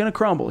 though, he's going to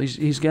crumble.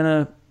 He's going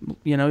to,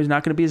 he's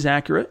not going to be as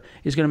accurate.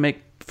 He's going to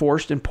make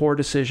forced and poor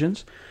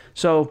decisions.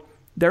 So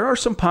there are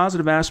some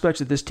positive aspects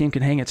that this team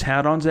can hang its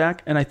hat on,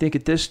 Zach, and I think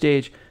at this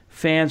stage,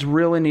 fans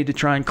really need to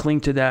try and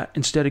cling to that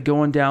instead of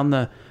going down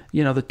the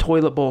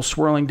toilet bowl,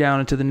 swirling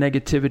down into the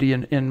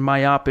negativity and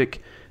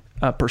myopic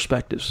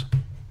perspectives.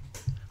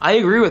 I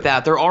agree with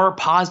that. There are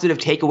positive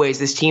takeaways.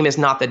 This team is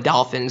not the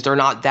Dolphins. They're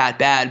not that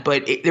bad,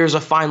 but there's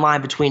a fine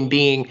line between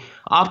being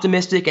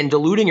optimistic and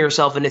deluding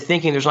yourself into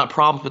thinking there's not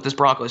problems with this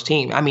Broncos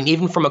team. I mean,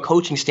 even from a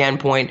coaching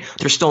standpoint,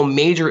 there's still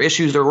major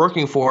issues they're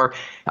working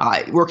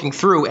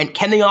through. And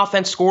can the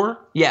offense score?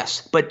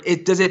 Yes. But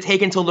does it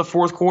take until the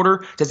fourth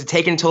quarter? Does it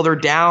take until they're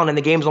down and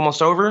the game's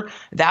almost over?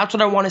 That's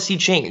what I want to see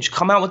change.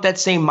 Come out with that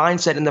same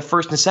mindset in the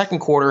first and second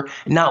quarter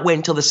and not wait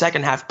until the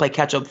second half to play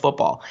catch-up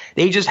football.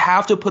 They just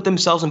have to put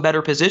themselves in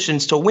better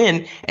positions to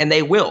win, and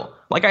they will.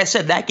 Like I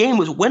said, that game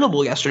was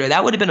winnable yesterday.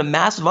 That would have been a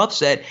massive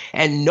upset,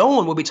 and no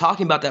one would be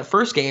talking about that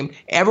first game.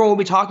 Everyone will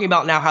be talking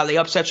about now how they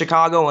upset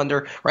Chicago and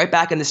they're right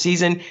back in the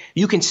season.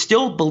 You can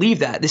still believe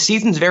that. The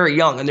season's very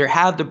young, and they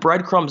have the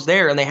breadcrumbs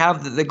there, and they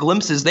have the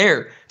glimpses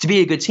there to be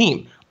a good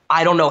team.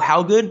 I don't know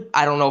how good.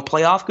 I don't know if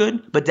playoff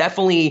good, but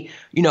definitely,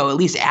 at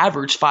least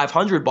average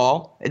 500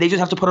 ball. They just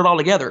have to put it all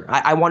together.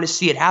 I want to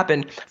see it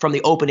happen from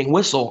the opening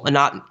whistle and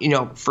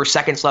not, for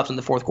seconds left in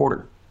the fourth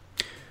quarter.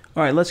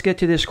 All right, let's get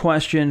to this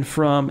question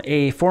from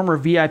a former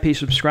VIP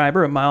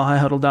subscriber at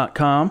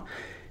milehighhuddle.com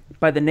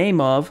by the name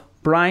of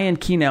Brian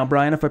Keenell.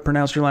 Brian, if I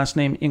pronounced your last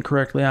name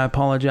incorrectly, I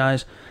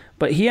apologize.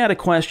 But he had a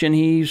question.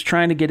 He's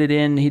trying to get it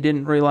in. He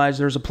didn't realize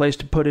there's a place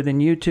to put it in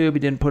YouTube. He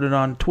didn't put it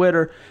on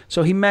Twitter.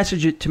 So he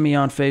messaged it to me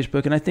on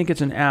Facebook, and I think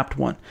it's an apt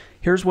one.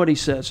 Here's what he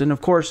says. And,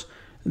 of course,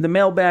 the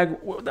mailbag,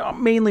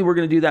 mainly we're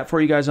going to do that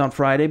for you guys on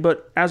Friday.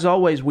 But, as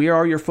always, we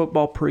are your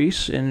football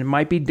priests, and it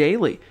might be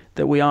daily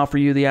that we offer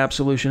you the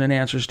absolution and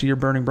answers to your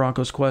burning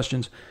Broncos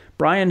questions.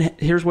 Brian,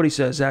 here's what he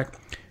says, Zach.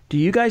 Do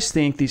you guys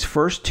think these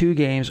first 2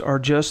 games are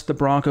just the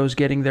Broncos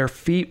getting their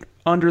feet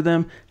under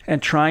them and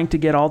trying to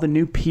get all the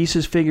new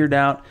pieces figured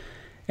out?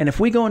 And if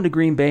we go into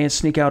Green Bay and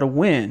sneak out a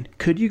win,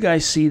 could you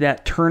guys see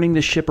that turning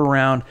the ship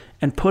around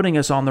and putting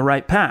us on the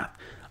right path?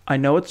 I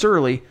know it's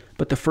early,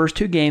 but the first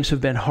 2 games have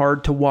been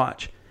hard to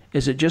watch.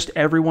 Is it just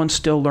everyone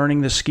still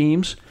learning the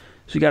schemes?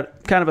 So you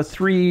got kind of a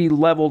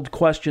 3-leveled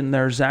question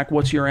there, Zach.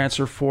 What's your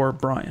answer for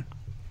Brian?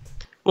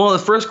 Well, the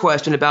first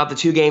question about the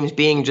 2 games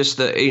being just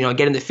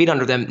getting the feet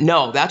under them.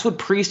 No, that's what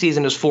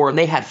preseason is for. And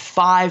they had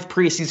 5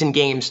 preseason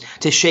games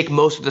to shake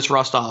most of this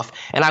rust off.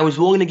 And I was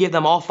willing to give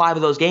them all 5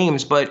 of those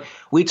games, but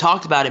we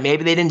talked about it.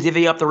 Maybe they didn't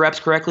divvy up the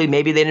reps correctly.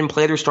 Maybe they didn't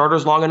play their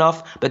starters long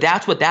enough. But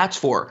that's what that's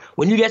for.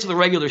 When you get to the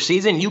regular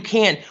season, you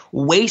can't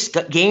waste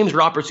games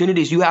or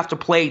opportunities. You have to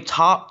play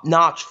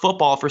top-notch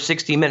football for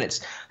 60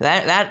 minutes.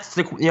 That's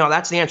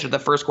the answer to the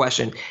first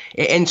question.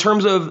 In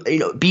terms of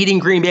beating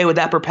Green Bay, would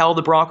that propel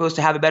the Broncos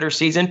to have a better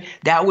season?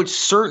 That would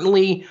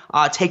certainly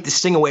take the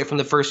sting away from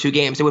the first 2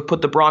 games. It would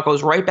put the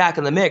Broncos right back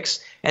in the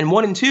mix. And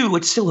 1-2,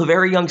 it's still a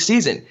very young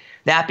season.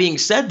 That being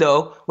said,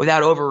 though,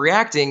 without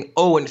overreacting,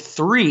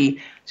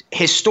 0-3,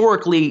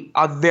 historically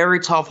a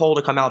very tough hole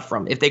to come out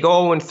from. If they go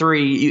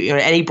 0-3,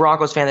 any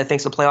Broncos fan that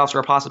thinks the playoffs are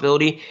a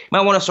possibility, you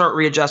might want to start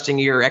readjusting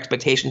your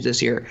expectations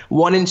this year.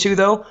 1-2,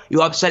 though,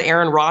 you upset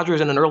Aaron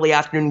Rodgers in an early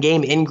afternoon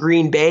game in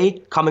Green Bay,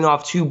 coming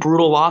off 2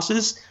 brutal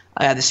losses.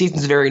 The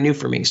season's very new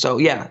for me. So,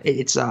 yeah,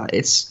 it's.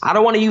 I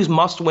don't want to use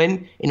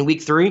must-win in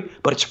week 3,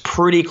 but it's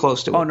pretty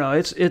close to it. Oh,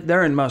 no,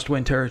 they're in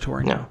must-win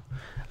territory now.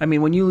 I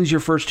mean, when you lose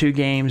your first 2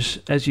 games,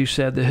 as you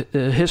said,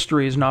 the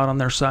history is not on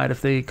their side if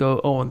they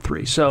go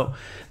 0-3. So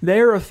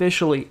they're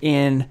officially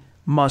in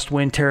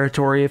must-win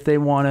territory if they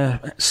want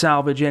to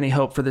salvage any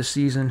hope for this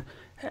season,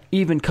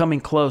 even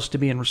coming close to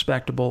being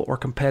respectable or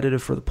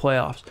competitive for the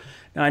playoffs.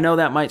 Now, I know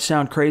that might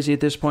sound crazy at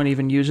this point,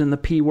 even using the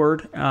P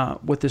word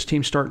with this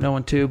team starting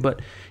 0-2,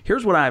 but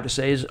here's what I have to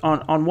say is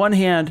on one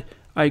hand,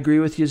 I agree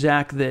with you,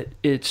 Zach, that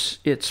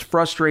it's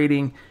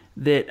frustrating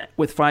that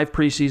with 5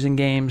 preseason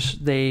games,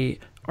 they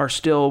are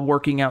still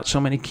working out so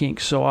many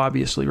kinks, so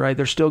obviously, right?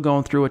 They're still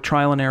going through a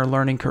trial and error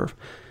learning curve.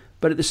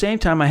 But at the same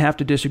time, I have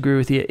to disagree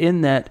with you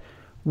in that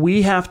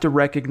we have to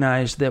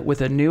recognize that with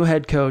a new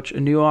head coach, a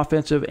new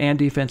offensive and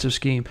defensive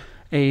scheme,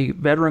 a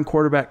veteran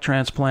quarterback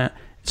transplant,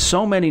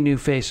 so many new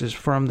faces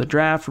from the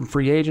draft, from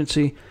free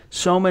agency,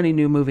 so many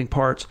new moving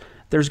parts.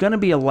 There's going to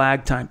be a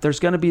lag time. There's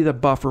going to be the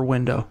buffer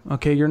window.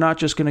 Okay, you're not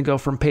just going to go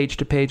from page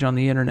to page on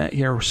the internet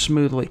here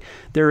smoothly.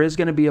 There is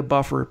going to be a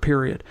buffer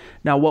period.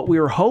 Now, what we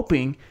were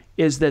hoping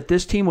is that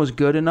this team was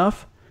good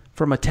enough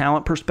from a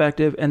talent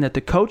perspective and that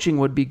the coaching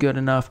would be good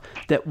enough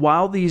that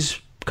while these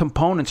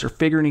components are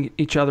figuring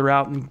each other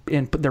out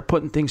and they're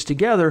putting things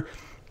together,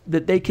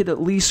 that they could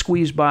at least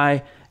squeeze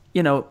by,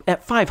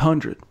 at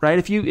 500, right?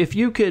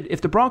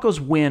 If the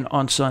Broncos win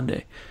on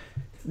Sunday,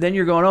 then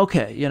you're going,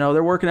 okay,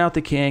 they're working out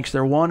the kinks,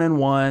 they're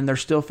 1-1, they're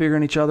still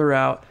figuring each other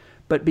out.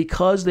 But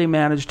because they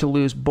managed to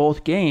lose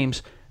both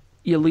games,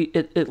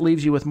 it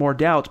leaves you with more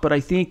doubts. But I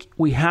think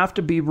we have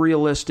to be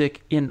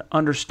realistic in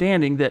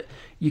understanding that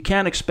you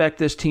can't expect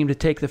this team to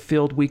take the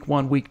field week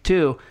 1, week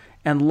 2,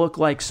 and look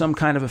like some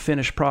kind of a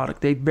finished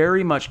product. They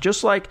very much,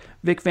 just like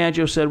Vic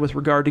Fangio said with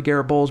regard to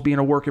Garrett Bowles being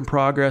a work in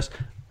progress,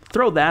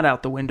 throw that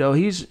out the window.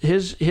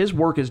 His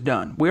work is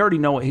done. We already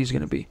know what he's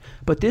going to be.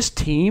 But this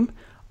team,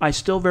 I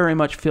still very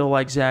much feel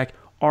like, Zach,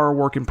 are a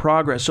work in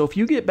progress. So if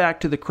you get back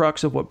to the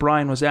crux of what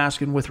Brian was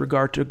asking with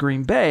regard to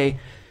Green Bay,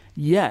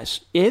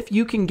 yes, if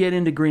you can get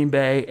into Green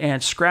Bay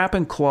and scrap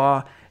and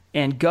claw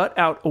and gut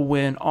out a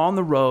win on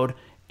the road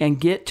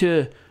and get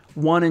to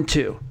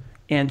 1-2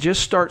 and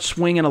just start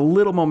swinging a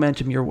little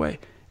momentum your way,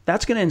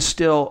 that's going to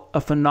instill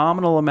a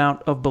phenomenal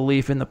amount of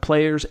belief in the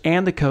players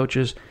and the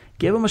coaches,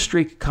 give them a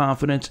streak of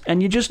confidence,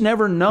 and you just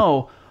never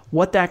know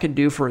what that can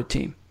do for a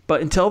team.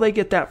 But until they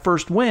get that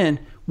first win,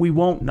 we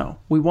won't know.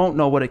 We won't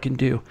know what it can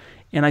do.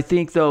 And I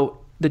think, though,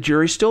 the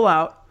jury's still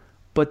out,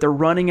 but they're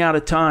running out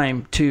of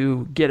time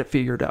to get it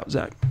figured out,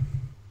 Zach.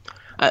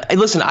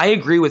 Listen, I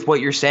agree with what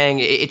you're saying.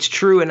 It's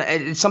true, and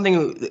it's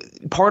something,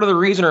 part of the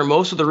reason or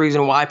most of the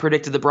reason why I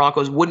predicted the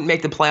Broncos wouldn't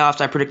make the playoffs.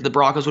 I predicted the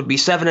Broncos would be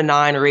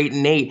 7-9 or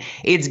 8-8.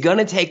 It's going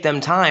to take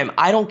them time.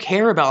 I don't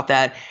care about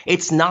that.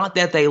 It's not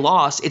that they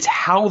lost. It's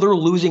how they're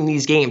losing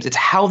these games. It's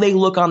how they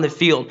look on the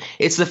field.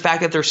 It's the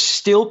fact that they're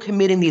still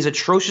committing these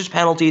atrocious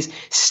penalties,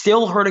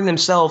 still hurting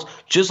themselves,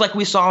 just like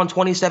we saw in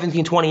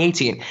 2017,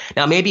 2018.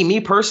 Now, maybe me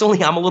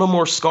personally, I'm a little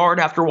more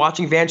scarred after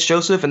watching Vance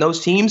Joseph and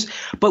those teams,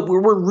 but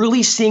we're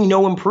really seeing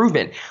no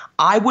improvement.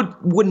 I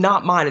would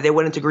not mind if they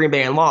went into Green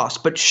Bay and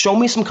lost, but show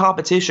me some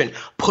competition.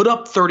 Put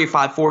up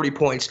 35, 40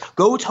 points.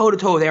 Go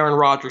toe-to-toe with Aaron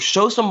Rodgers.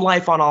 Show some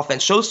life on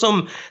offense. Show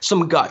some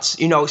guts.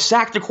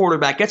 Sack the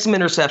quarterback. Get some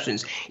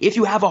interceptions. If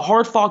you have a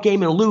hard-fought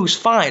game and lose,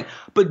 fine.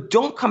 But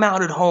don't come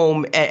out at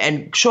home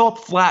and show up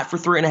flat for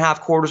 3.5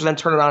 quarters and then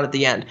turn it on at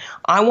the end.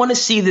 I want to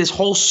see this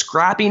whole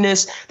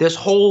scrappiness, this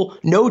whole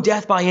no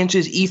death by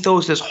inches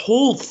ethos, this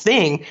whole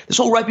thing, this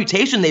whole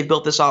reputation they've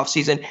built this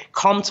offseason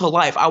come to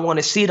life. I want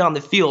to see it on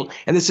the field.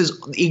 And this is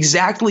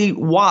exactly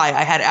why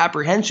I had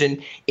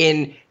apprehension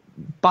in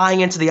buying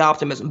into the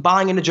optimism,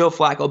 buying into Joe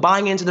Flacco,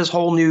 buying into this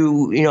whole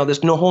new,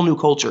 whole new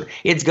culture.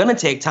 It's going to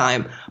take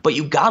time, but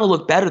you got to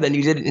look better than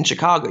you did in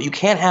Chicago. You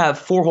can't have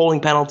 4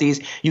 holding penalties.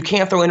 You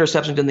can't throw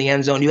interceptions in the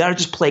end zone. You got to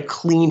just play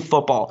clean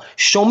football.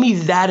 Show me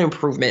that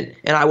improvement,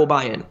 and I will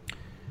buy in.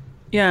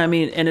 Yeah, I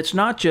mean, and it's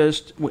not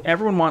just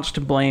everyone wants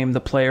to blame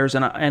the players,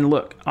 and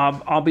look,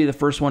 I'll be the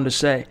first one to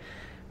say,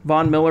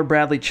 Von Miller,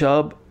 Bradley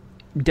Chubb,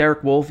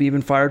 Derek Wolfe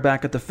even fired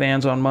back at the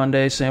fans on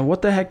Monday saying,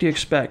 what the heck do you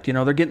expect?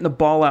 They're getting the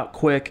ball out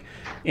quick,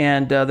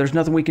 and there's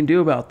nothing we can do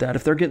about that.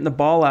 If they're getting the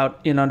ball out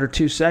in under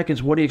 2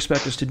 seconds, what do you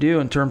expect us to do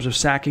in terms of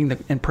sacking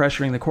and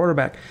pressuring the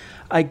quarterback?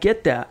 I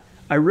get that.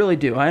 I really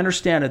do. I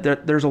understand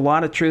it. There's a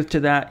lot of truth to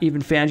that.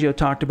 Even Fangio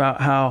talked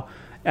about how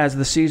as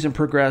the season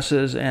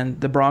progresses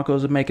and the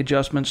Broncos make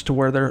adjustments to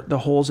where the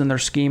holes in their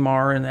scheme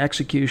are and the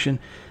execution,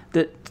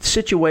 that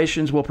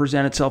situations will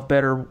present itself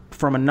better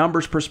from a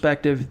numbers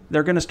perspective.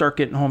 They're going to start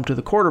getting home to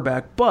the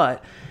quarterback.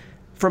 But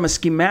from a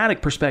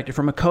schematic perspective,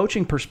 from a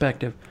coaching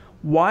perspective,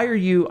 why are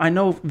you – I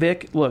know,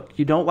 Vic, look,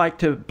 you don't like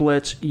to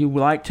blitz. You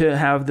like to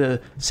have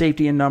the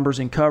safety in numbers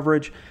and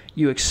coverage.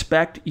 You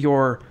expect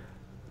your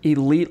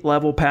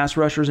elite-level pass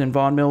rushers in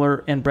Von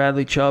Miller and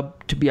Bradley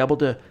Chubb to be able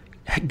to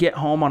get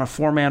home on a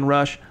 4-man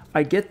rush.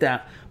 I get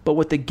that. But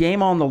with the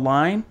game on the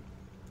line –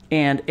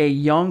 and a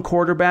young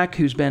quarterback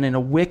who's been in a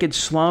wicked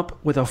slump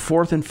with a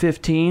 4th and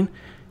 15,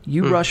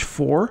 you rush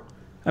 4.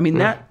 I mean,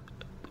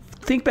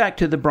 think back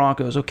to the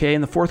Broncos,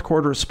 in the fourth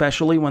quarter,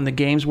 especially when the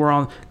game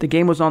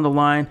was on the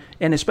line,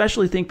 and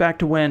especially think back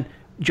to when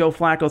Joe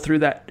Flacco threw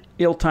that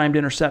ill-timed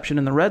interception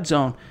in the red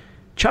zone,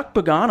 Chuck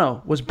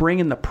Pagano was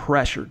bringing the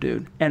pressure,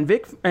 dude. And Joe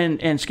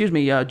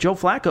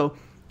Flacco,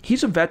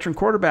 he's a veteran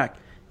quarterback.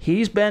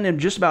 He's been in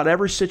just about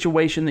every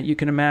situation that you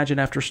can imagine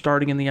after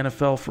starting in the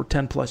NFL for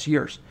 10-plus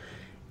years.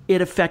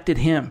 It affected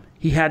him.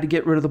 He had to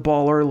get rid of the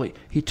ball early.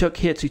 He took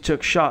hits. He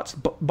took shots.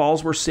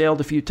 Balls were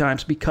sailed a few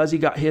times because he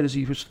got hit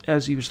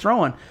as he was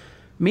throwing.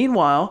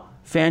 Meanwhile,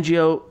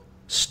 Fangio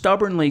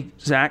stubbornly,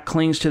 Zach,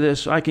 clings to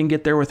this, I can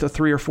get there with a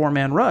 3 or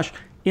 4-man rush.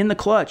 In the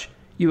clutch,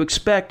 you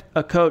expect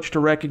a coach to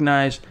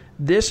recognize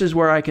this is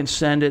where I can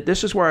send it.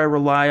 This is where I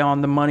rely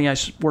on the money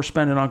we're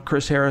spending on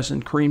Chris Harris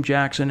and Kareem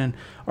Jackson and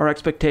our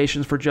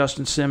expectations for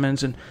Justin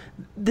Simmons. And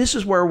this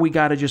is where we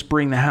got to just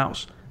bring the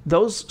house.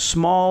 Those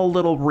small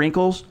little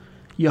wrinkles,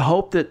 you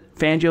hope that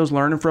Fangio's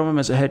learning from him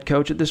as a head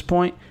coach at this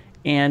point,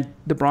 and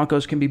the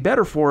Broncos can be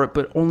better for it,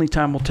 but only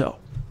time will tell.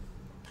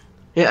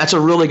 Yeah, that's a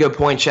really good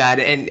point, Chad.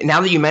 And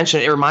now that you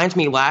mention it, it reminds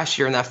me last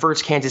year in that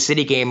first Kansas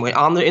City game, when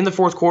in the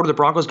fourth quarter, the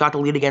Broncos got the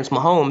lead against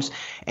Mahomes,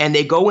 and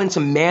they go into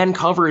man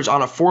coverage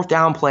on a 4th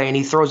down play, and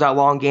he throws that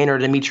long gainer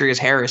to Demetrius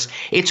Harris.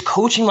 It's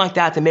coaching like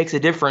that that makes a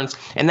difference,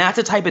 and that's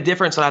the type of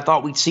difference that I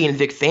thought we'd see in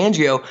Vic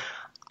Fangio.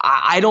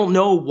 I don't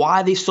know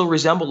why they still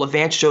resemble a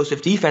Vance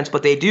Joseph defense,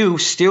 but they do,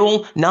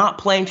 still not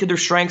playing to their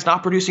strengths,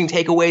 not producing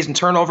takeaways and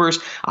turnovers.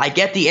 I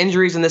get the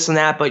injuries and this and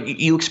that, but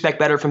you expect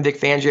better from Vic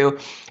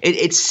Fangio.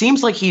 It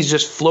seems like he's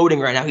just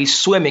floating right now. He's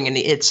swimming, and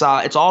it's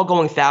all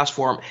going fast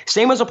for him.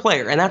 Same as a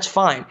player, and that's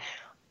fine.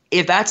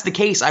 If that's the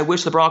case, I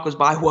wish the Broncos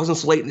bye wasn't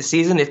so late in the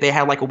season. If they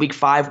had like a week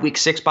 5, week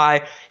 6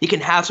 bye, you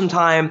can have some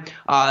time,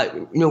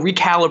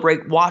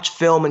 recalibrate, watch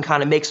film, and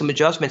kind of make some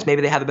adjustments.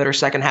 Maybe they have a better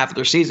second half of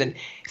their season.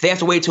 If they have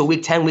to wait till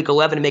week 10, week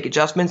 11 to make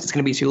adjustments, it's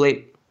going to be too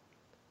late.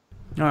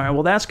 All right,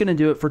 well, that's going to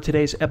do it for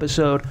today's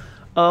episode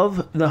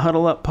of the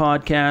Huddle Up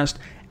Podcast.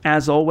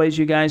 As always,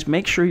 you guys,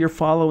 make sure you're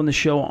following the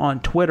show on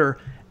Twitter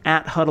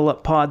at Huddle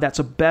Up Pod. That's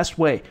the best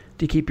way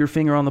to keep your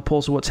finger on the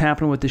pulse of what's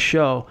happening with the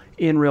show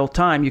in real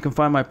time. You can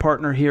find my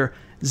partner here,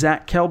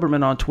 Zach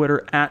Kelberman, on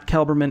Twitter at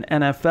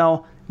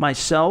KelbermanNFL,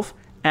 myself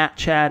at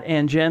Chad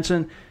and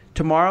Jensen.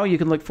 Tomorrow, you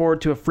can look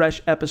forward to a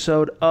fresh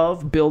episode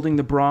of Building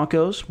the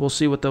Broncos. We'll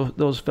see what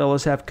those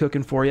fellas have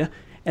cooking for you.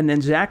 And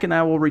then Zach and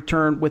I will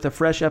return with a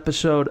fresh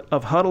episode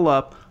of Huddle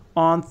Up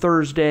on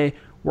Thursday.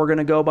 We're going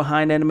to go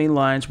behind enemy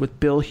lines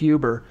with Bill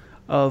Huber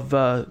of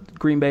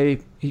Green Bay.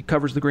 He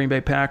covers the Green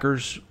Bay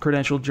Packers,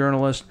 credentialed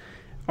journalist,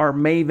 our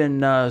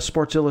Maven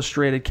Sports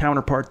Illustrated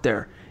counterpart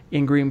there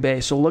in Green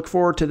Bay. So look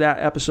forward to that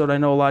episode. I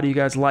know a lot of you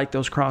guys like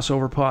those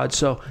crossover pods,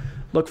 so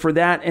look for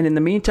that. And in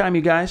the meantime,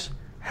 you guys,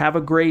 have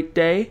a great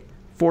day.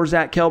 For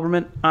Zach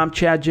Kelberman, I'm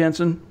Chad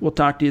Jensen. We'll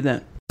talk to you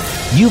then.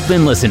 You've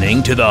been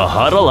listening to the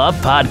Huddle Up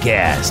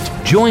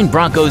Podcast. Join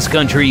Broncos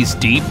Country's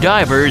deep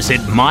divers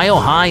at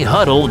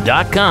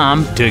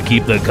milehighhuddle.com to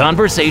keep the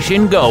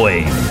conversation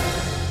going.